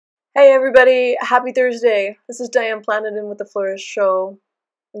Hey everybody, happy Thursday. This is Diane Planadin with The Flourish Show.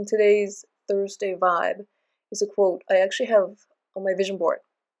 And today's Thursday vibe is a quote I actually have on my vision board.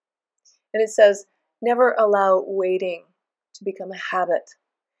 And it says, "Never allow waiting to become a habit.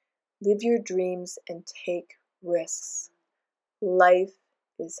 Live your dreams and take risks. Life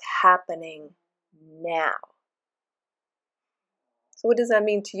is happening now." So what does that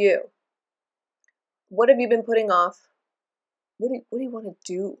mean to you? What have you been putting off? What do you want to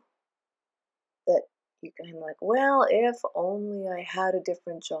do? That you're kind of like, well, if only I had a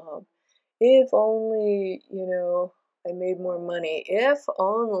different job. If only, I made more money. If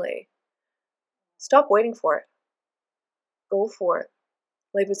only. Stop waiting for it. Go for it.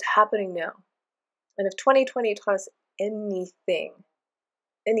 Life is happening now. And if 2020 taught us anything,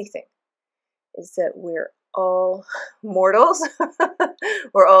 is that we're all mortals,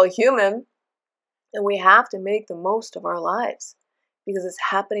 we're all human, and we have to make the most of our lives because it's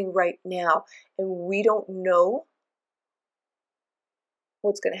happening right now. And we don't know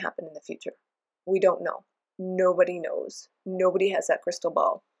what's going to happen in the future. We don't know. Nobody knows. Nobody has that crystal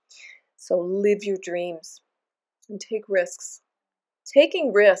ball. So live your dreams and take risks.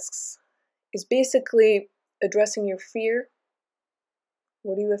 Taking risks is basically addressing your fear.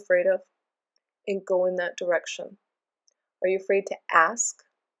 What are you afraid of? And go in that direction. Are you afraid to ask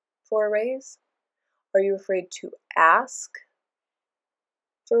for a raise? Are you afraid to ask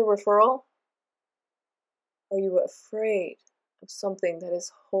for a referral? Are you afraid of something that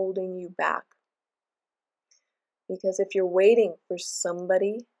is holding you back? Because if you're waiting for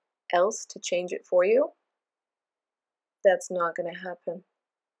somebody else to change it for you, that's not going to happen.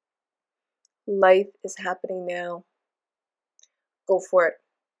 Life is happening now. Go for it.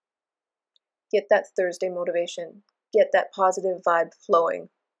 Get that Thursday motivation. Get that positive vibe flowing.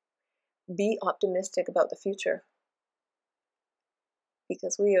 Be optimistic about the future.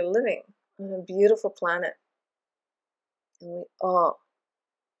 Because we are living on a beautiful planet. And we all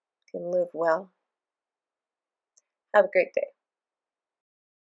can live well. Have a great day.